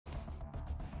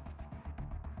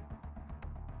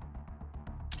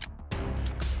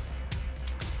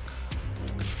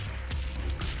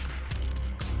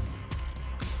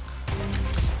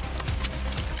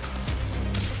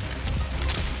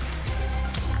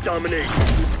domination.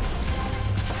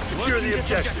 Secure the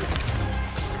objective.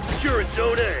 Securing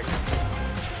Zone A.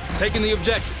 Taking the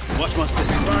objective. Watch my six.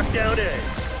 Lock down A.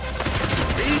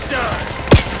 Lead dive.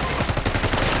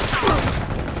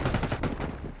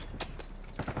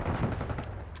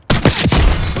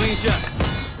 Clean shot.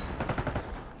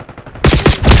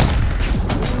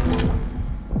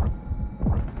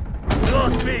 We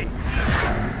lost B.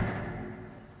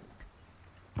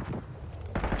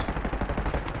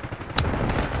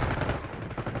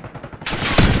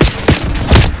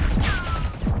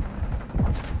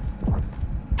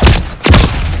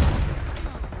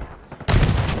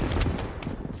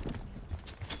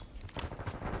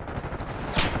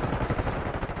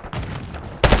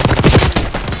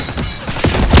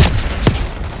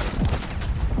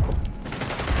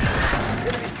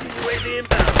 UAV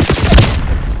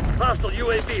inbound. Hostile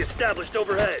UAV established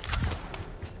overhead.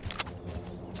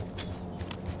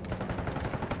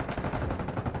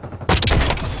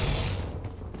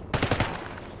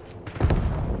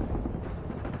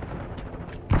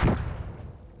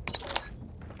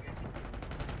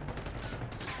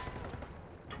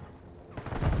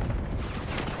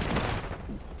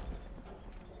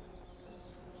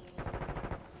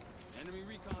 Enemy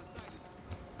recon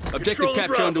sighted. Objective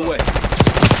capture Bravo. underway.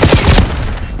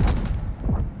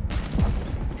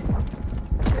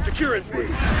 Securing B.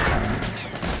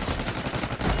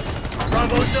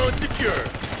 Bravo zone secure.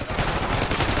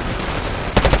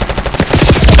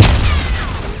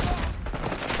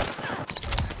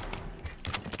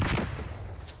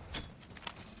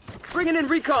 Bringing in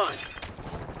recon.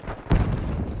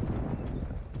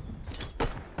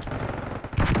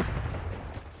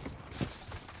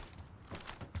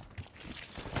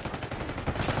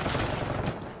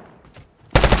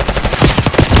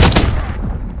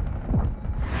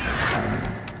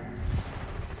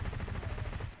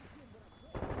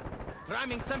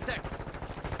 Priming Semtex.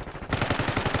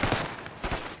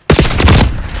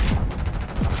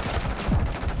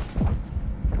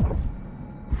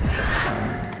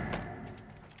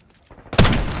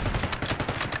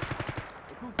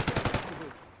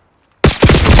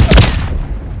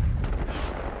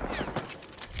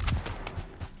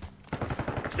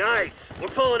 Nice. We're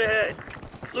pulling ahead.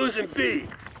 Losing B.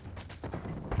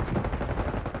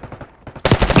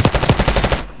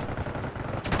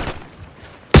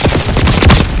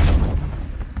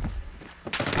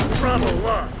 Bravo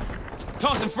lost.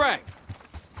 Tossing frag.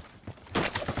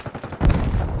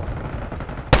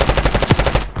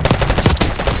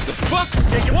 The fuck?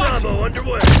 Taking Watch Bravo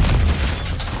underway.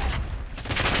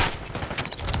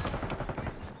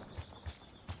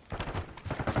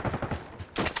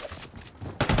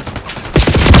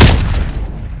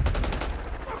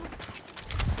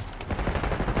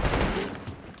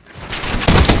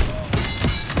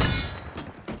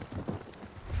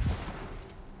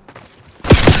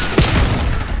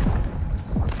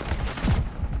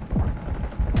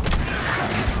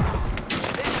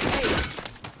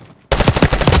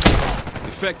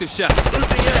 Effective shot.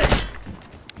 Losing A.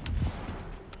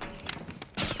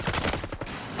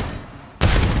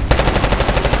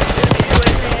 Enemy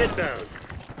UAV inbound.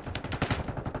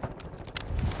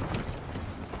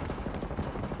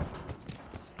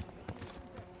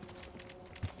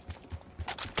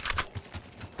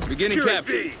 Beginning Securing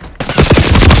capture. B.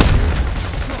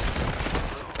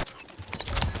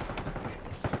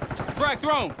 Frag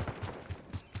thrown.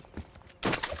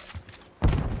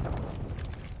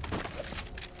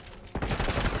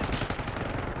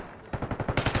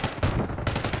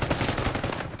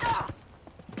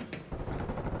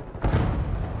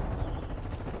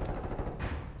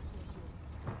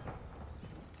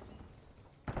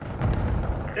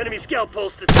 Enemy scout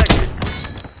pulse detected.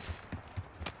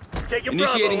 Taking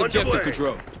Initiating Bravo objective underway.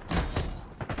 control.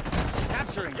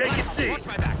 Capturing. Taking C. Watch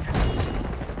my back.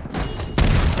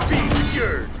 B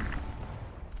secured.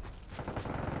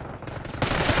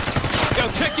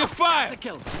 Yo, check your fire. That's a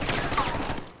kill.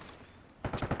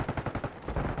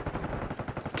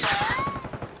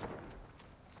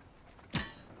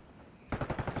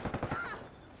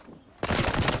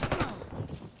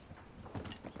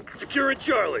 Securing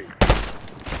Charlie.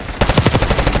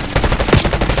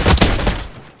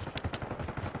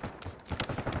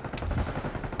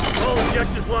 All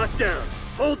objectives locked down.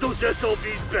 Hold those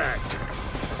SOBs back.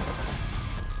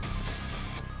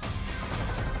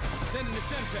 Sending the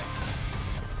Semtex.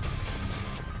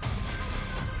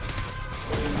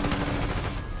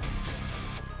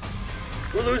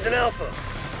 We're losing Alpha.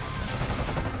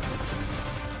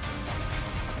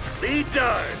 Lead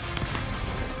dive.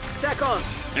 Attack on.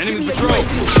 Enemy patrol.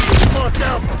 Lost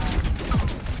Alpha.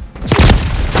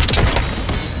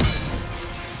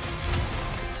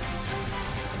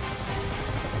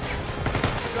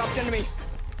 Dropped enemy.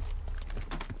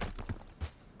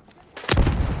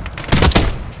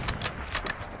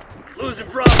 Losing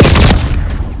Bravo.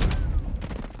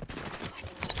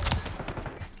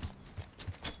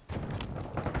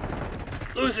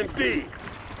 Losing B.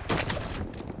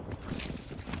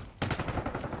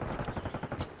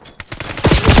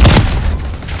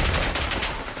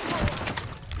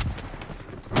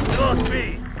 We lost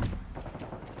B.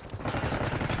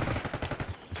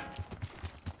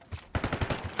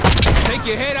 Take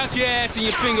your head out your ass and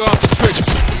your finger off the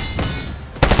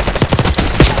trigger.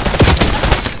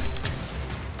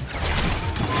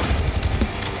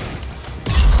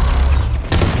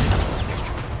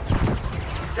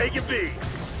 Taking B.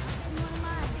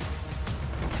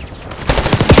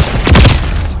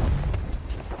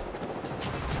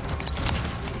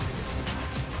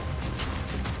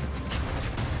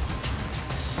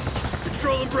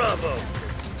 Controlling Bravo.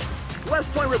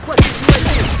 West Point requesting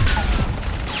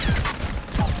UAV.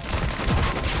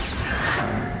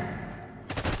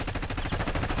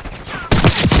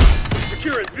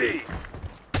 Securing B.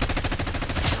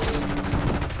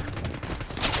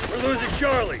 We're losing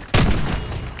Charlie.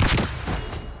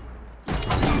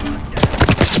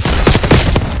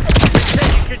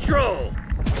 Taking control.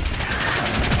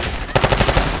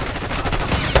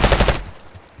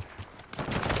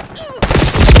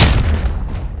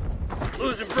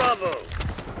 Losing Bravo.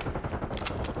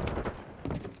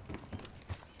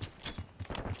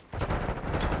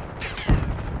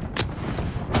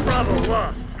 Bravo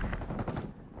lost.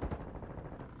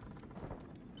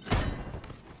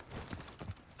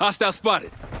 Hostile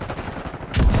spotted.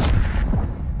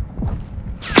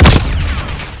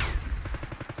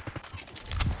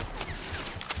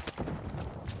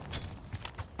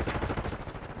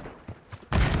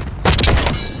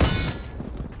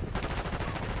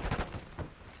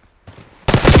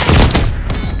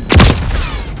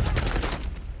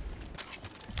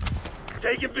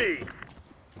 Taking B.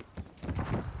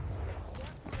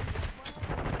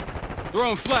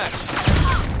 Throwing flash.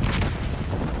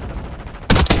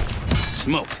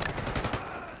 Smoked.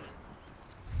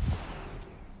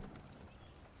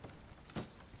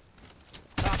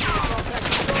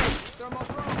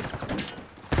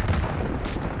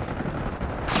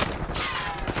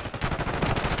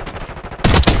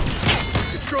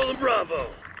 Controlling Bravo.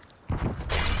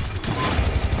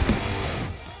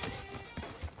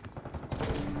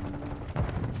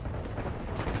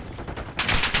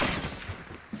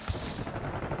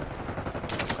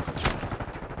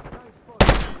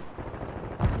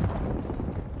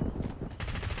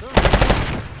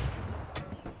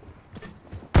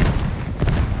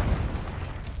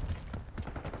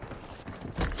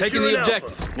 Taking Securing the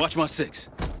objective. Alpha. Watch my 6.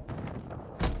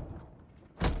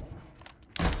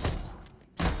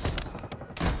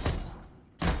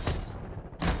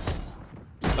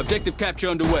 Objective capture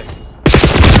underway.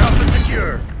 Alpha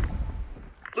secure.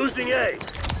 Losing A.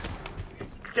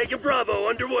 Taking Bravo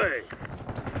underway.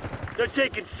 They're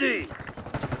taking C.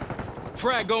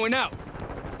 Frag going out.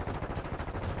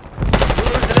 We're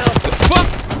losing Alpha. The fuck?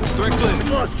 Threat We clear.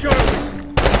 lost Charlie.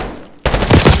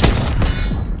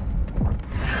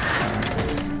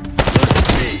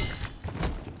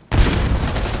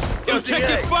 Yo, Losing check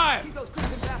your A. fire. Keep those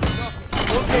crimson bastards off me.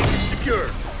 Location secure.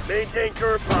 Maintain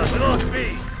current pod. We lost B.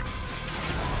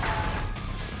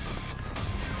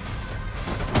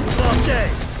 We lost A.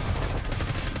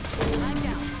 I'm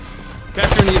down.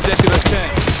 Capturing the objective at 10.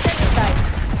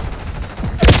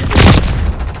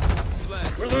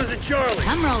 We're losing Charlie.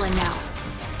 I'm rolling now.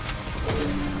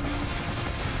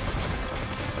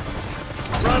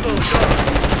 Bravo's gone.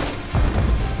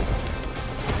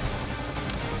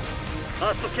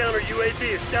 Hostile counter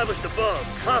UAV established above.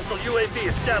 Hostile UAV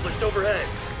established overhead.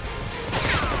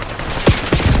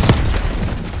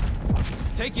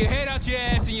 Take your head out your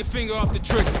ass and your finger off the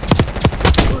trigger.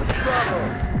 Losing Bravo.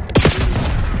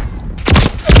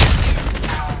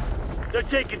 They're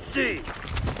taking C.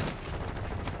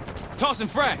 Tossing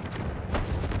frag.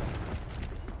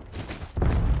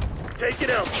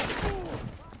 Taking Alpha.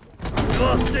 We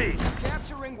lost C.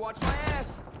 Capturing, watch my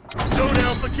ass. Zone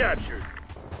Alpha captured.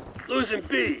 Losing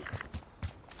B.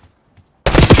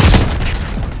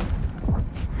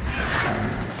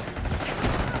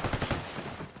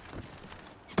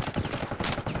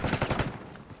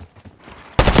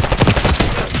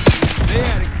 They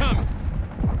had it coming.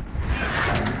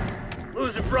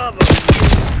 Losing Bravo.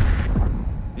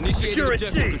 Initiating Secure at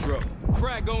objective C. control.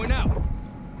 Frag going out.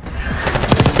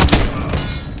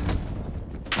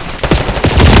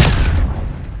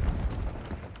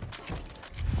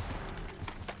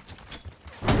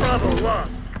 Bravo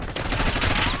lost.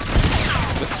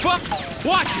 The fuck?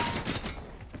 Watch it!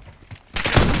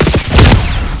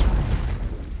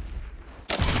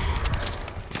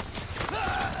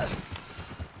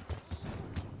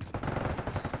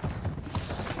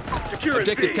 Securing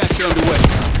Objective B. capture underway.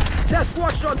 That's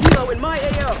Watchdog Kilo in my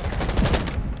AO.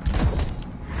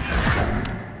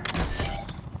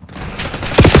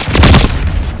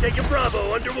 Taking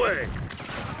Bravo underway.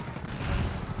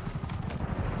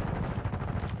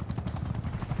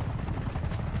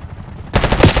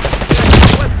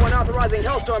 West Point authorizing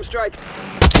Hellstorm strike.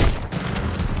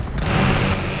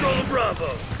 Controlling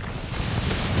Bravo.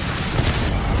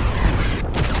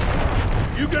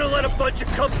 You gonna let a bunch of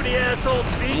company assholes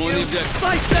beat I'm on the you? objective.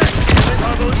 Fight back, damn it!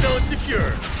 Bravo zone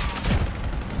secure.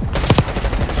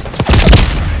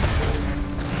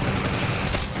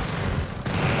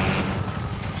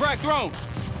 Frag drone.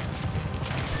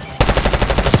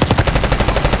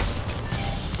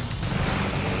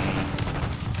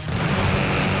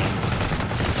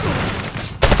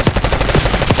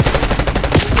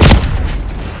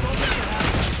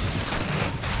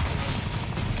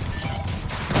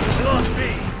 We lost B.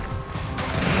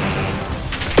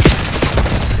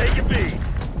 Taking B.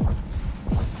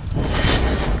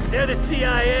 They're the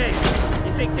CIA.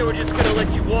 You think they were just gonna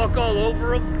let you walk all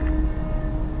over them?